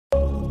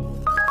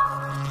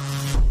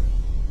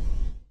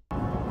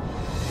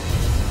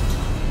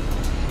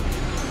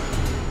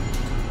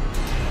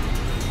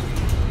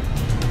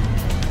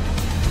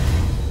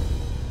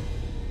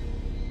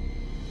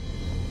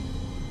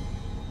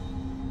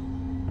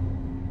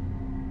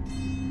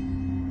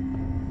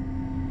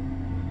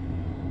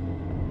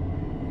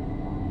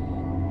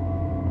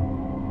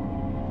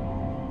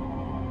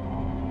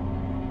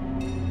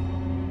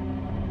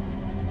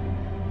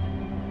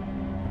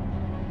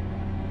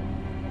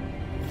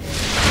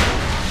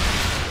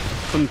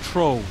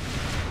control.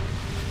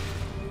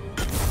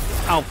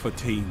 Alpha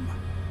Team.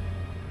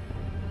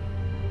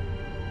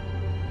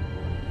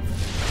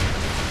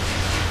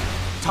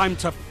 Time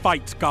to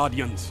fight,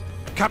 Guardians.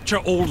 Capture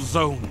all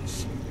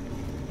zones.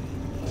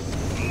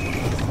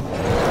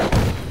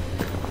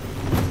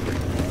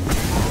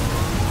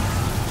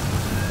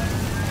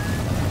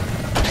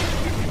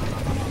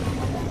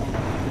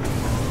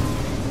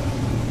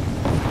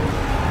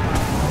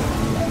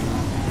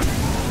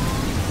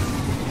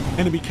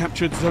 Enemy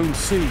captured Zone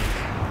C.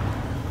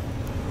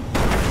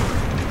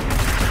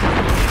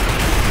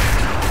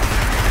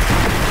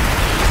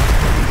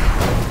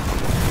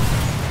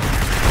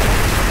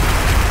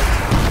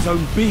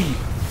 Zone B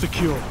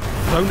secure.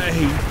 Zone A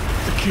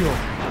secure.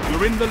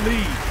 You're in the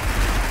lead.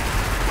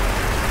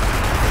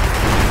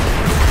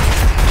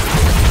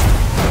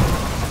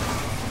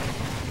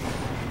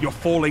 You're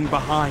falling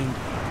behind.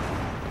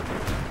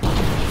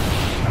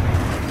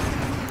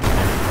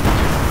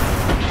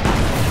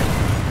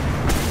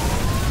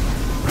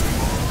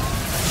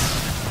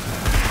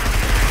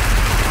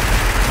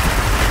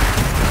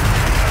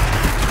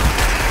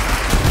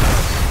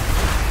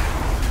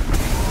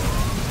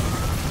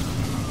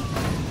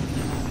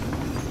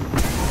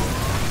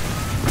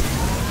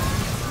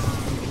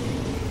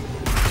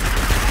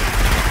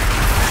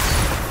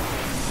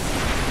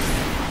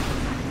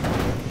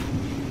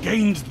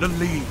 Gained the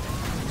lead.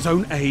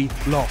 Zone A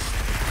lost.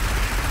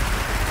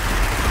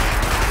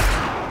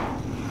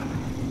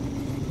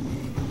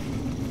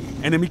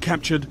 Enemy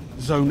captured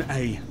Zone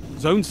A.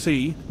 Zone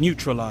C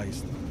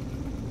neutralized.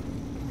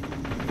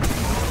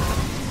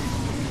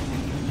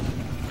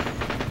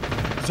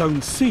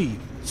 Zone C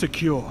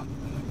secure.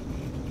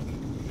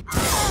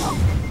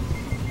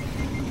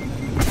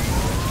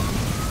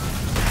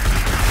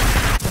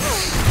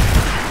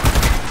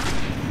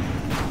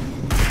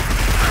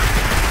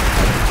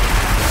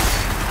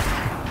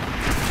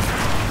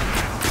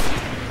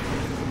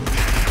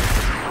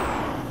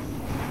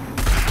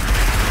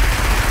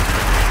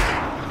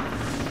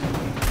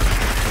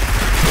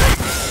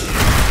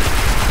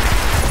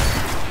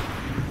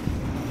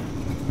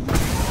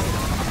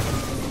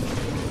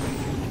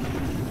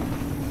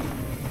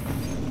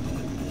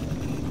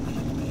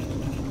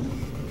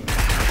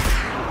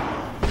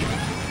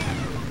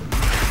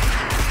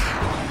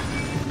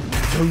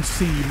 Zone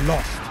C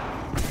lost.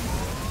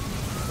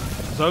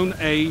 Zone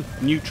A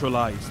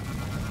neutralized.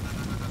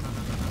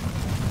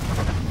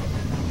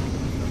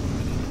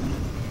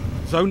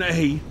 Zone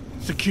A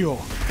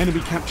secure. Enemy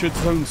captured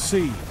Zone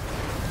C.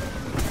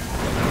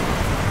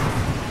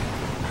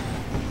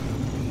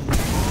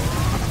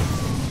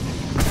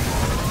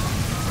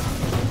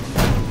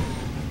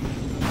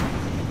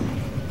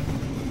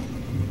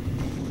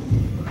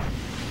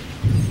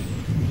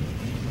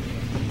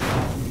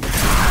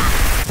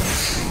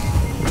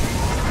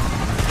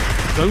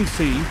 Zone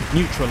C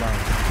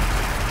neutralized.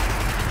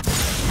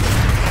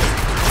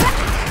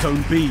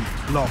 Zone B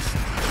lost.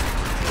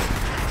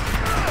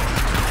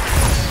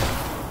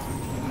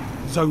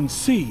 Zone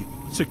C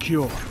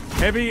secure.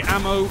 Heavy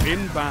ammo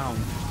inbound.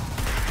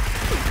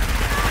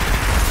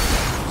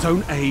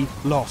 Zone A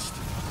lost.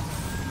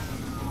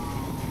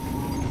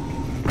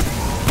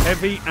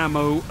 Heavy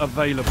ammo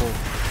available.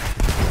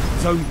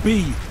 Zone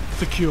B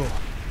secure.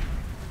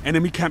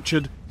 Enemy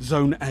captured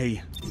Zone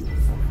A.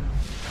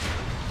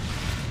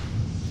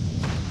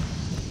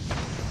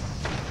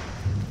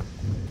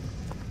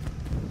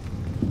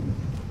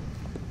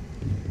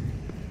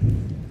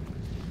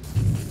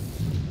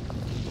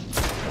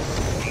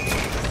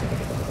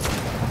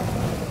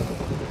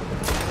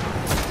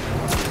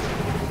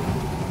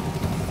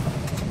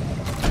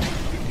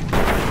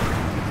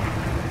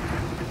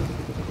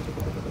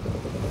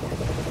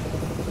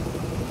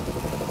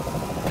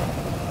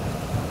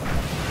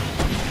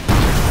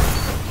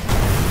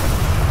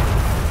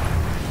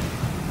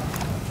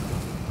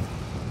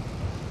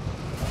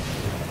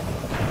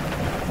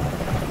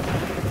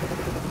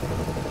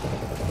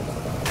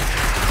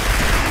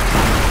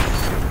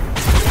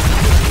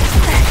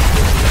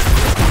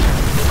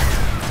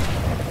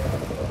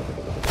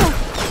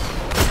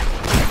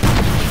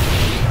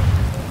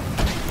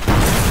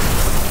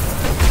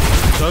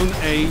 Zone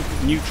A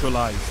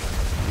neutralized.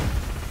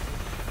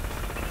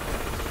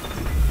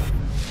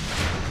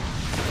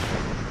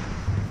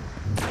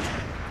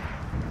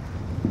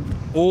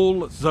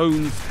 All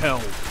zones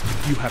held.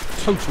 You have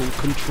total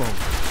control.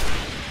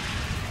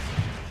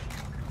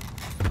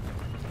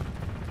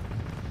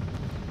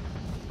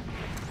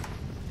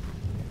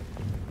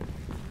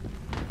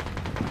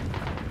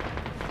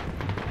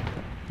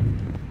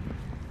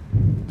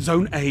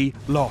 Zone A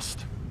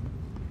lost.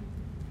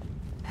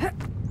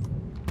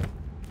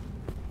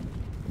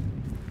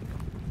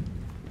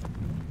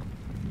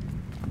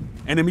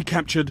 Enemy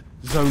captured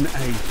Zone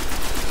A.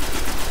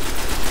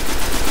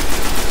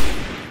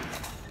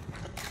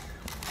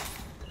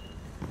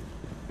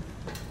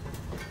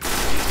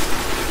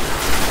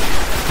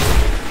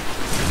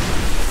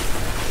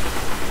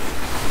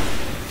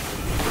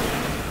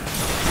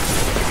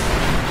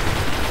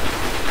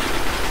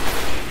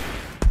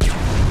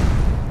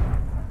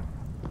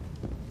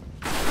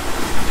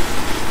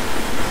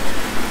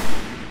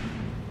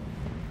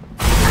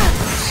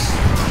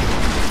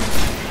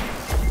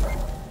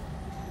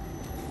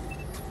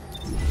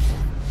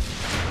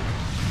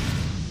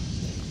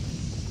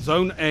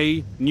 Zone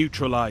A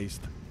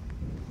neutralized.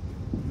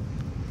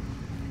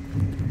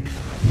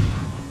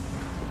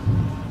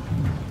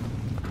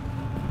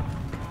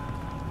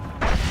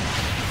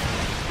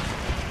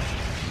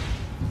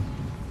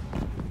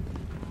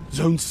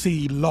 Zone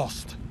C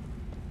lost.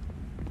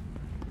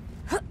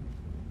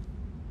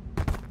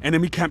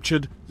 Enemy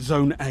captured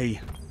Zone A.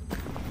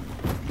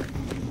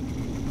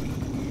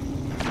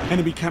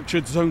 Enemy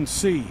captured Zone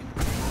C.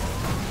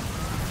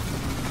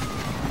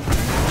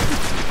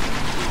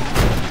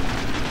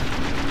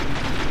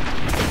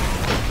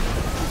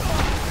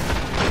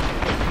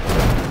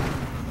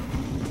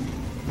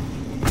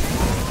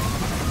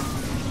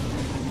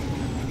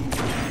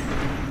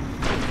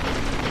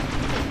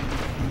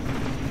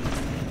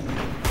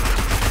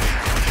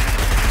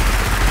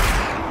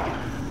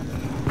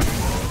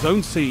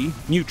 Zone C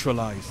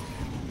neutralized.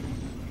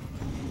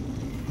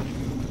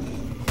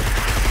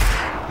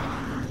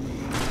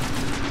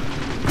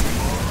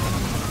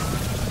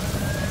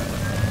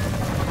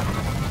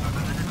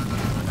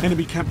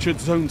 Enemy captured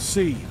Zone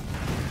C.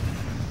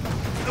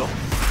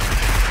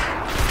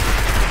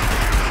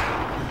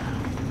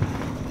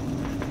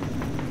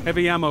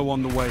 Heavy ammo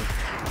on the way.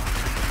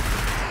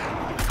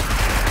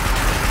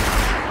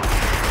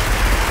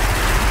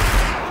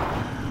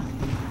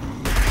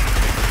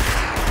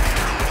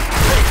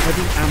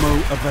 Heavy ammo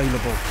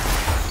available.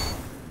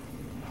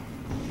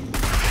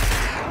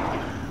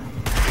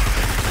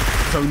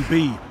 Zone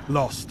B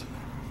lost.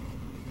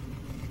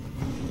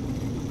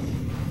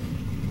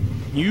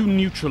 You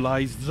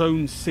neutralized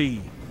Zone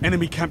C.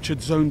 Enemy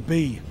captured Zone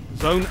B.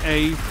 Zone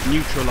A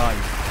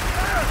neutralized.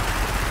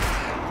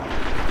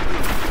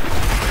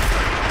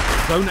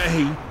 Zone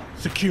A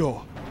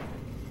secure.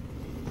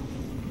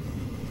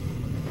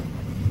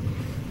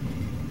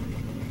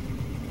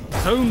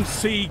 Zone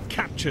C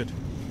captured.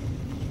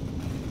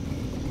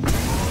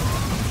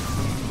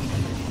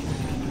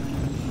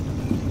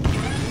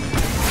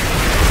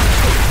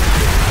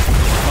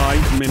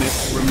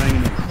 Minutes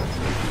remaining.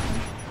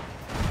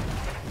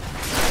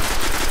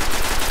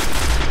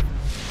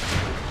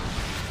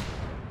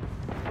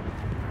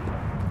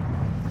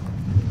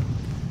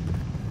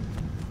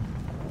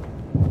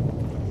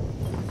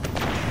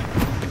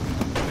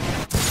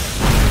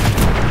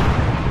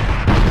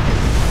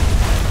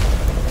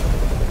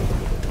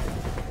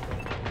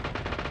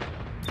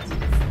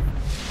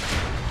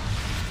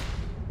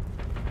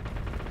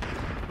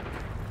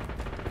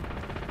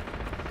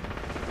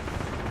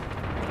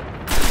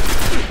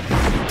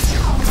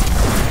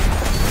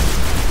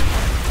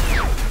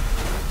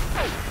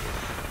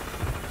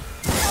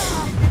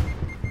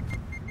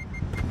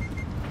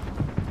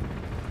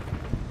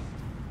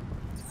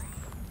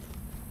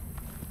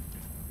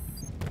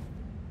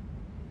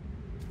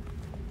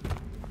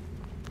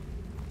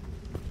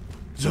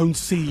 Zone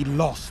C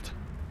lost.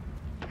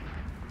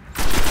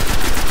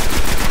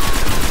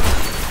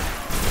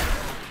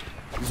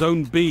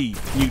 Zone B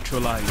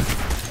neutralized.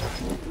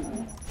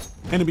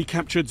 Enemy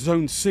captured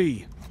Zone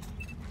C.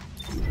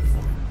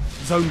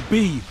 Zone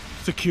B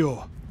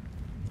secure.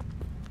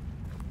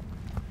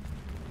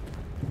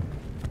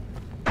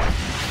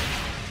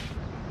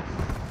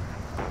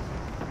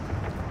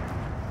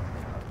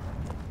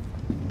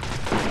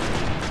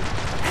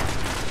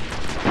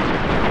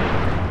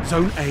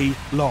 Zone A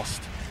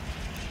lost.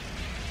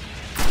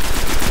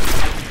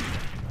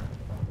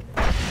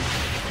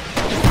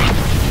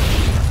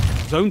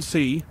 Zone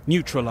C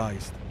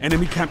neutralized.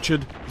 Enemy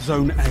captured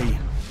Zone A.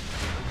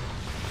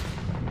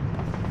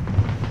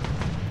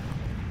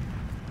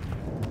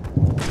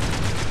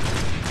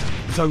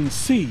 Zone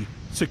C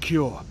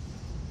secure.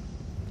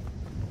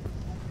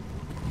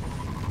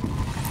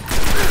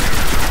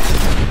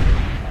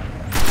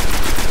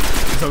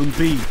 Zone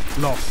B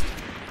lost.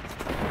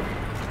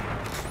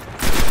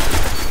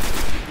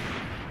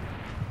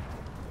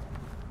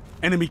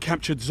 Enemy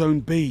captured Zone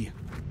B.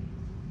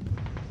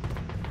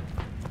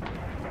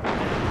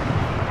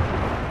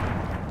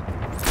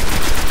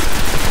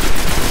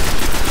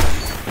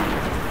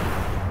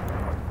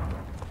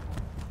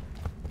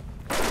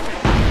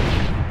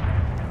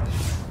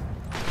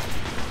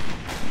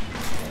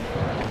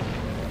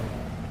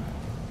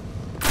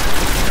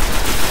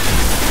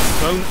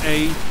 Zone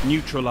A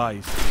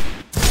neutralized.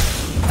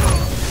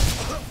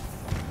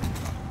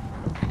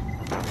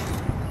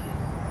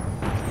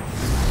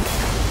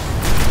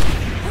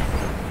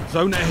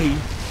 Zone A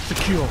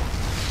secure.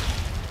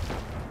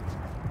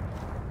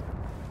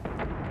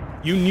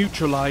 You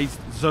neutralized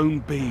Zone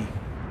B.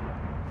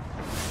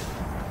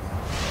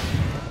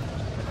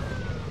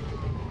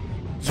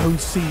 Zone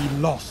C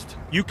lost.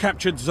 You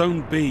captured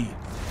Zone B.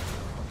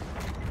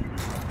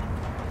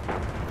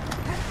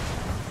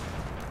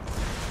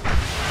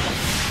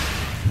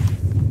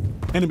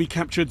 Enemy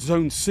captured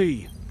Zone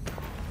C.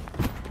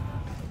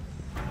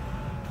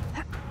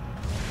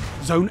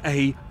 Zone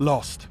A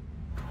lost.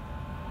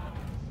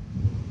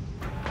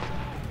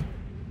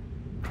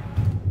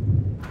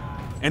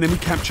 Enemy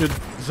captured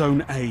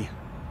Zone A.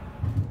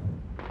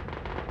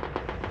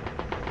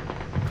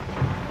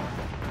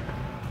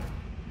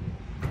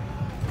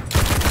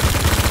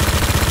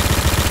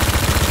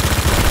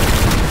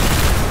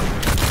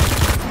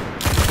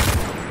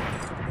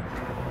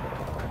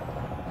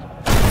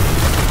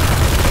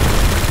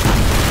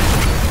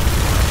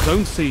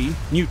 Zone C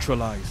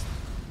neutralized.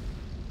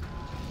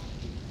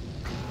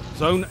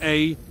 Zone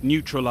A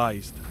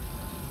neutralized.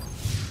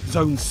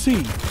 Zone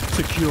C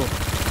secure.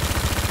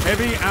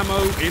 Heavy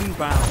ammo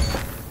inbound.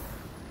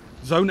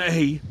 Zone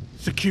A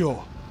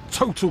secure.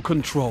 Total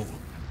control.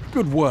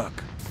 Good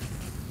work.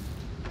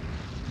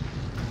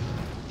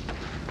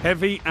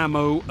 Heavy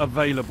ammo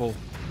available.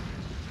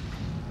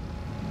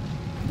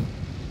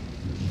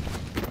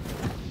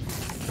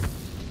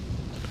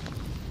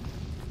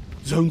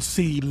 Zone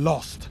C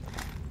lost.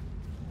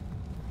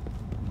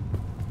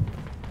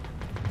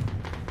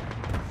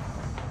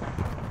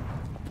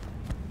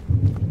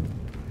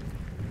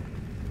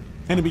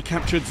 Enemy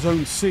captured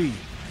Zone C.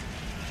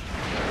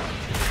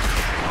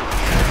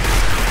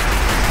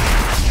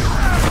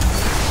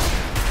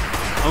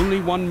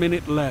 Only 1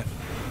 minute left.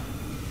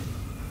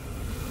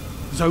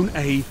 Zone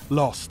A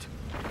lost.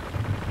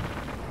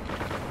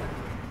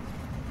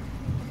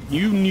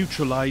 You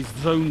neutralized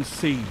Zone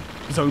C.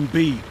 Zone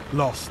B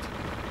lost.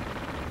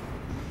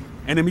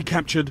 Enemy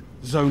captured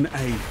Zone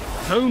A.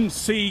 Zone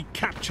C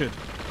captured.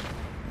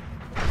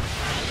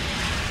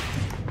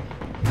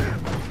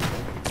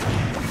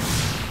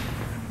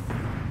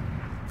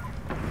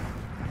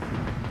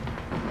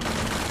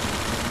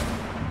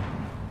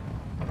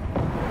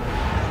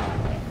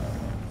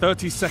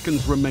 "30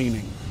 seconds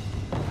remaining.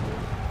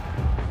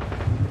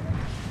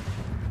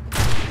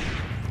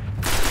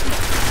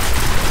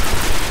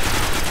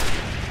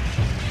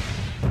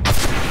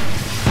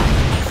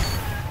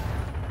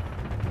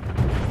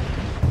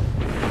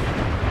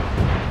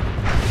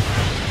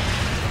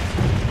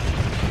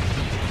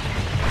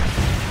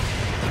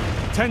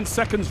 "10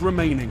 seconds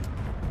remaining.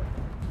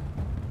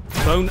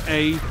 Zone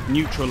A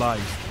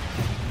neutralized.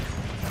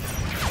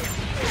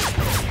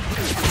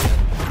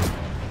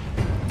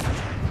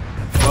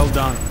 Well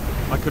done.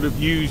 I could have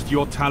used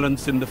your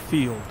talents in the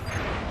field.